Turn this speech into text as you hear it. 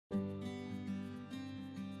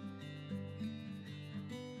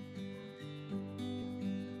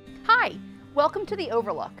Welcome to the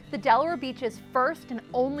Overlook, the Delaware Beach's first and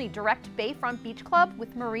only direct bayfront beach club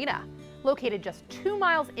with marina, located just 2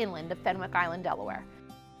 miles inland of Fenwick Island, Delaware.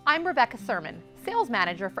 I'm Rebecca Sermon, sales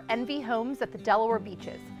manager for NVHomes at the Delaware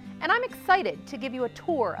Beaches, and I'm excited to give you a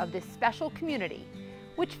tour of this special community,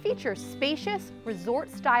 which features spacious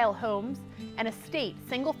resort-style homes and estate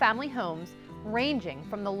single-family homes ranging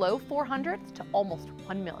from the low 400s to almost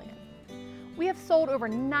 1 million. We have sold over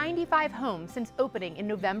 95 homes since opening in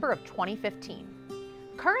November of 2015.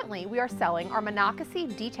 Currently, we are selling our Monocacy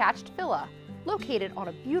detached villa, located on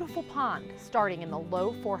a beautiful pond starting in the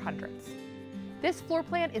low 400s. This floor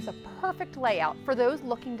plan is a perfect layout for those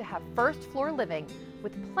looking to have first floor living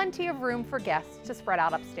with plenty of room for guests to spread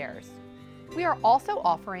out upstairs. We are also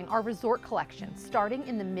offering our resort collection starting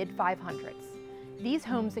in the mid 500s. These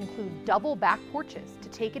homes include double back porches to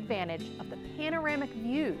take advantage of the panoramic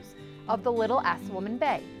views of the Little Assawoman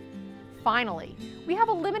Bay. Finally, we have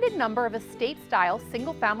a limited number of estate-style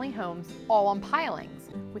single-family homes all on pilings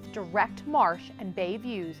with direct marsh and bay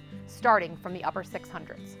views starting from the upper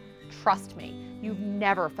 600s. Trust me, you've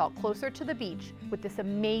never felt closer to the beach with this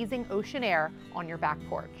amazing ocean air on your back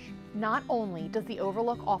porch. Not only does the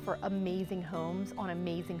Overlook offer amazing homes on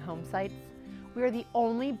amazing home sites, we are the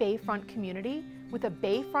only bayfront community with a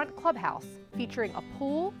bayfront clubhouse featuring a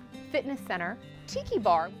pool, fitness center, tiki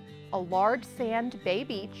bar, a large sand bay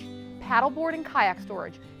beach, paddleboard and kayak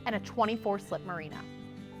storage, and a 24-slip marina.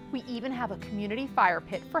 We even have a community fire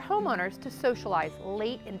pit for homeowners to socialize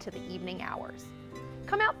late into the evening hours.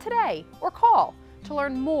 Come out today or call to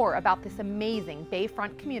learn more about this amazing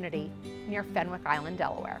bayfront community near Fenwick Island,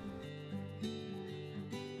 Delaware.